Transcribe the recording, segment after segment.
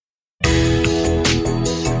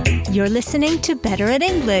You're listening to Better at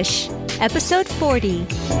English, episode 40.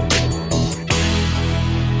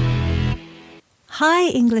 Hi,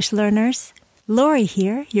 English learners. Lori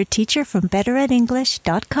here, your teacher from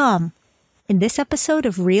betteratenglish.com. In this episode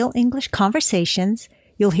of Real English Conversations,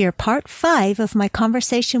 you'll hear part 5 of my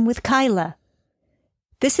conversation with Kyla.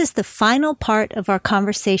 This is the final part of our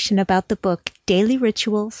conversation about the book Daily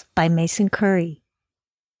Rituals by Mason Curry.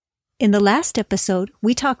 In the last episode,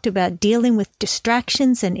 we talked about dealing with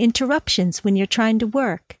distractions and interruptions when you're trying to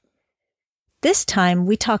work. This time,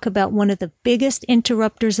 we talk about one of the biggest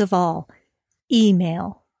interrupters of all,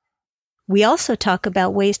 email. We also talk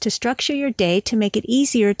about ways to structure your day to make it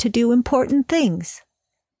easier to do important things.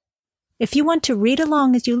 If you want to read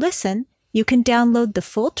along as you listen, you can download the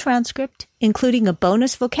full transcript, including a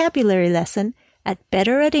bonus vocabulary lesson, at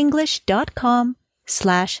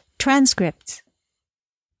betteratenglish.com/transcripts.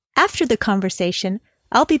 After the conversation,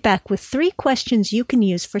 I'll be back with 3 questions you can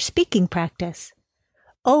use for speaking practice.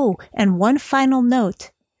 Oh, and one final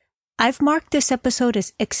note. I've marked this episode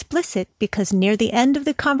as explicit because near the end of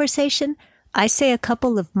the conversation, I say a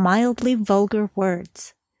couple of mildly vulgar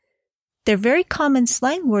words. They're very common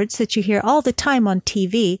slang words that you hear all the time on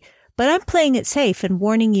TV, but I'm playing it safe and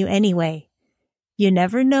warning you anyway. You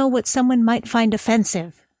never know what someone might find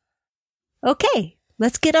offensive. Okay,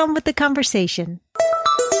 let's get on with the conversation.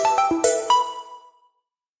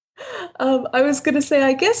 I was going to say,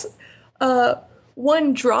 I guess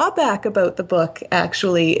one drawback about the book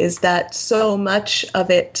actually is that so much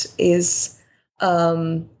of it is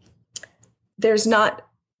there's not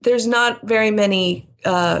very many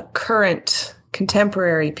current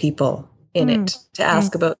contemporary people in it to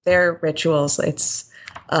ask about their rituals. It's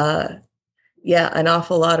an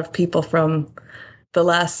awful lot of people from the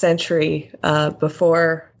last century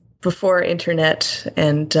before internet,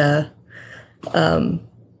 and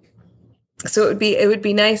so it would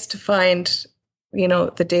be nice to find,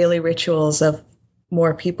 the daily rituals of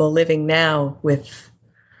more people living now with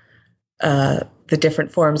the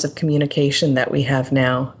different forms of communication that we have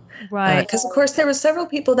now. Right. Because, of course, there were several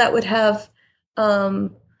people that would have,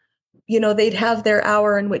 they'd have their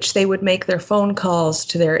hour in which they would make their phone calls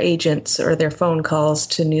to their agents or their phone calls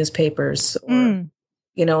to newspapers, or,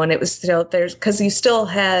 and it was still there's because you still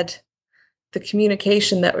had the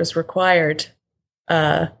communication that was required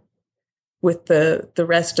with the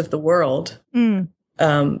rest of the world.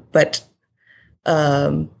 But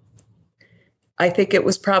I think it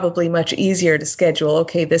was probably much easier to schedule,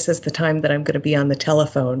 okay, this is the time that I'm going to be on the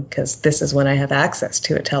telephone because this is when I have access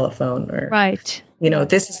to a telephone. Or, right.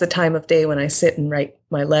 This is the time of day when I sit and write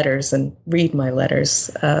my letters and read my letters,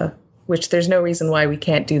 which there's no reason why we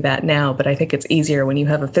can't do that now. But I think it's easier when you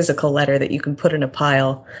have a physical letter that you can put in a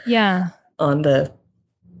pile on the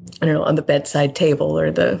bedside table or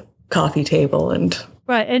the coffee table. And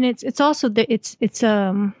right. And it's also there's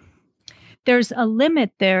a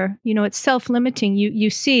limit there. It's self-limiting. You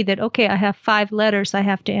see that, okay, I have 5 letters I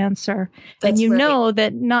have to answer. That's and right.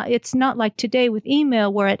 That it's not like today with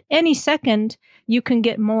email where at any second you can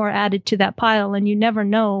get more added to that pile and you never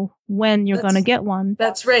know when you're going to get one.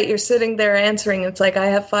 That's right. You're sitting there answering. It's like, I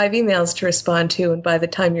have 5 emails to respond to. And by the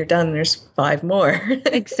time you're done, there's 5 more.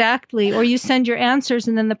 Exactly. Or you send your answers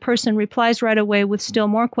and then the person replies right away with still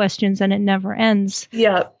more questions and it never ends.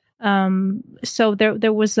 Yeah. So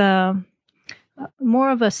there was more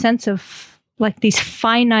of a sense of like these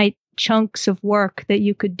finite chunks of work that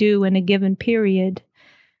you could do in a given period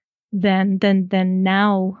than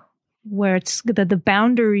now, where it's the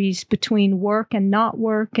boundaries between work and not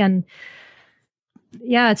work, and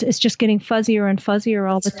it's just getting fuzzier and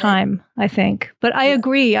fuzzier all the time, I think. But I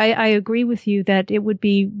agree. I agree with you that it would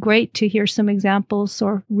be great to hear some examples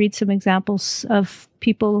or read some examples of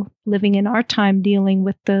people living in our time dealing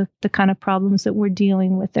with the kind of problems that we're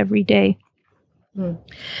dealing with every day.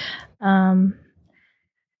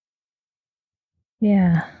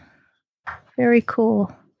 Very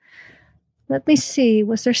cool. Let me see.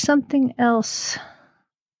 Was there something else?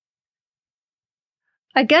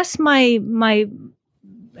 I guess I don't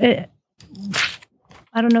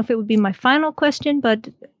know if it would be my final question, but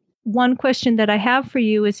one question that I have for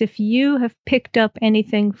you is if you have picked up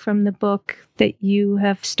anything from the book that you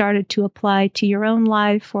have started to apply to your own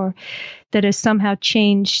life, or that has somehow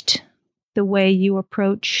changed the way you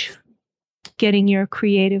approach getting your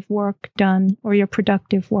creative work done or your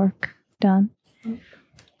productive work done.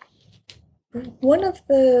 One of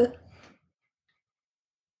the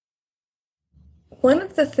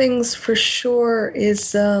things for sure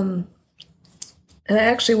is, and I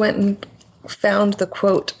actually went and found the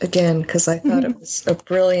quote again because I thought it was a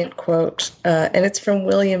brilliant quote, and it's from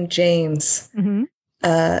William James.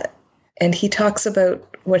 And he talks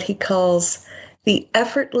about what he calls the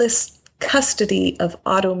effortless custody of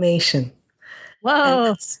automation. And Whoa.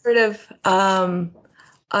 that's sort of,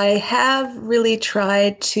 I have really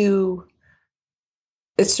tried to,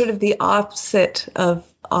 it's sort of the opposite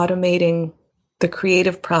of automating the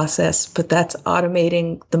creative process, but that's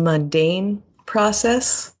automating the mundane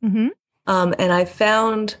process. Mm-hmm. And I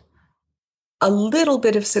found a little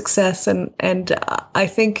bit of success, and I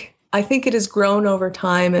think it has grown over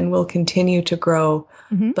time and will continue to grow.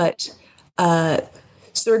 Mm-hmm. But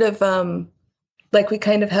sort of like we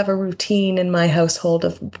kind of have a routine in my household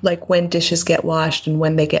of like when dishes get washed and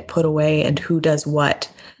when they get put away and who does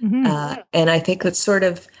what. Mm-hmm. And I think that's sort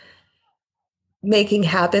of making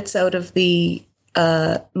habits out of the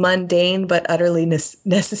mundane but utterly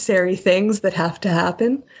necessary things that have to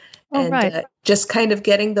happen. Oh, And right. just kind of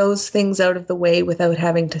getting those things out of the way without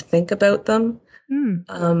having to think about them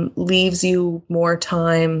leaves you more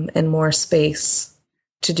time and more space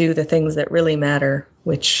to do the things that really matter,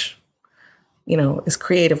 which, is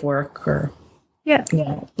creative work or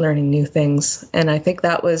learning new things. And I think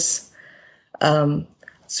that was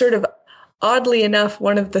sort of oddly enough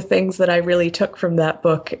one of the things that I really took from that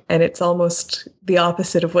book. And it's almost the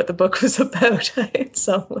opposite of what the book was about in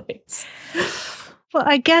some ways. Well,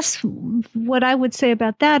 I guess what I would say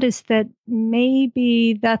about that is that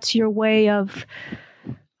maybe that's your way of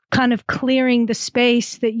kind of clearing the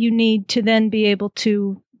space that you need to then be able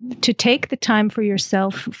to take the time for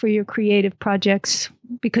yourself, for your creative projects,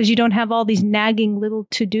 because you don't have all these nagging little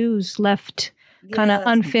to-dos left kind of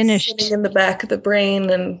unfinished. Sitting in the back of the brain.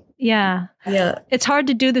 And yeah. It's hard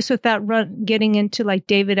to do this without getting into like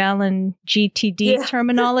David Allen GTD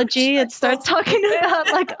terminology and start talking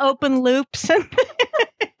about like open loops. And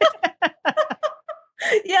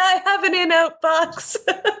I have an in-out box.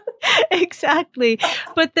 Exactly.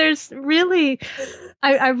 But there's really,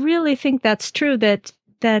 I really think that's true that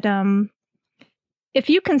if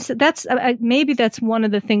you can, that's maybe that's one of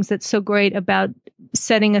the things that's so great about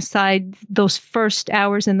setting aside those first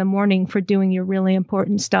hours in the morning for doing your really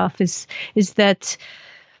important stuff is that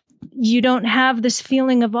you don't have this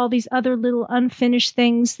feeling of all these other little unfinished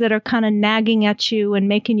things that are kind of nagging at you and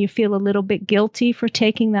making you feel a little bit guilty for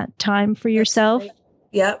taking that time for yourself. Right.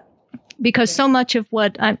 Yep. Because so much of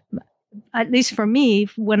what at least for me,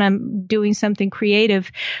 when I'm doing something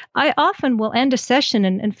creative, I often will end a session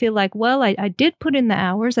and feel like, well, I did put in the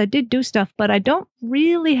hours, I did do stuff, but I don't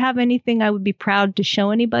really have anything I would be proud to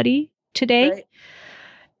show anybody today. Right.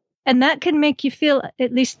 And that can make you feel,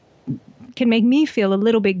 at least can make me feel a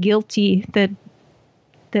little bit guilty that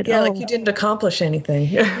like you didn't accomplish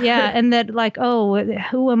anything. And that like,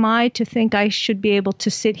 who am I to think I should be able to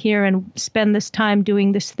sit here and spend this time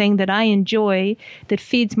doing this thing that I enjoy, that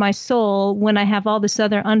feeds my soul, when I have all this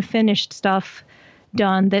other unfinished stuff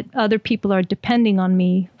done that other people are depending on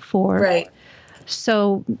me for. Right.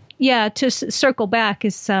 So to circle back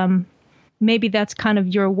is maybe that's kind of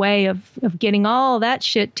your way of getting all that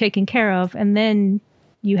shit taken care of, and then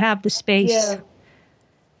you have the space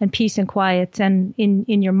and peace and quiet, and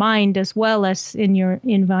in your mind as well as in your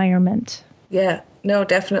environment. Yeah, no,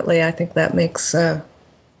 definitely. I think that makes that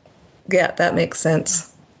makes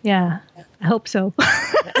sense. Yeah, I hope so.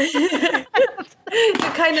 It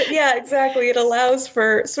kind of, exactly. It allows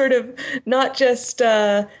for sort of not just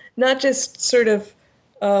sort of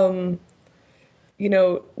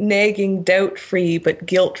nagging, doubt-free, but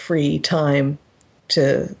guilt-free time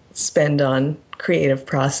to spend on creative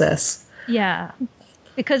process. Yeah.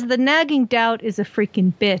 Because the nagging doubt is a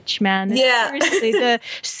freaking bitch, man. Seriously, the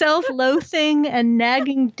self-loathing and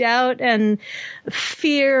nagging doubt and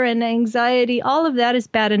fear and anxiety, all of that is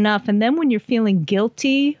bad enough. And then when you're feeling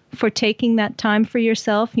guilty for taking that time for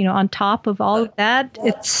yourself, on top of all of that,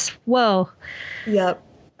 it's, whoa. Yep.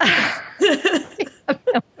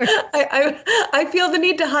 I feel the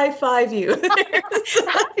need to high five you.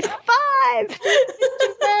 High five!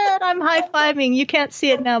 I'm high fiving. You can't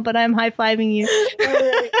see it now, but I'm high fiving you. All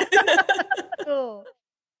right. Cool.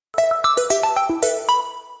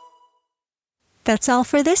 That's all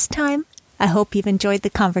for this time. I hope you've enjoyed the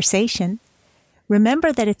conversation.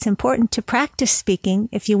 Remember that it's important to practice speaking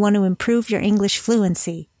if you want to improve your English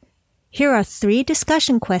fluency. Here are 3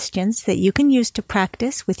 discussion questions that you can use to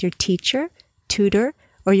practice with your teacher, tutor,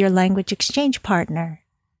 or your language exchange partner.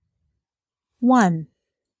 1.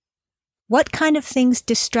 What kind of things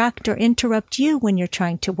distract or interrupt you when you're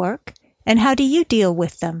trying to work, and how do you deal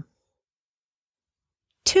with them?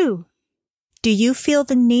 2. Do you feel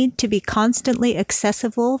the need to be constantly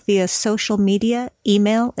accessible via social media,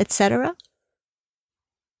 email, etc.?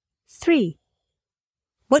 3.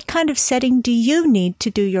 What kind of setting do you need to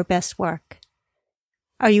do your best work?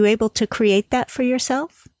 Are you able to create that for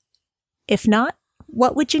yourself? If not,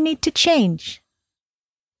 what would you need to change?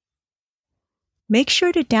 Make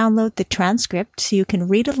sure to download the transcript so you can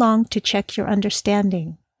read along to check your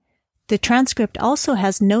understanding. The transcript also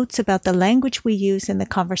has notes about the language we use in the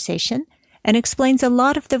conversation and explains a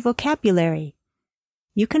lot of the vocabulary.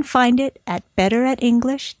 You can find it at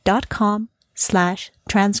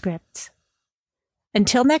betteratenglish.com/transcripts.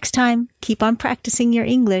 Until next time, keep on practicing your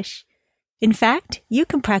English. In fact, you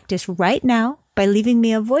can practice right now by leaving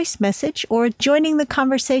me a voice message or joining the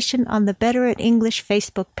conversation on the Better at English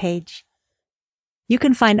Facebook page. You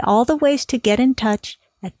can find all the ways to get in touch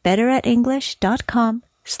at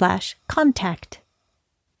betteratenglish.com/contact.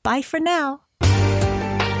 Bye for now.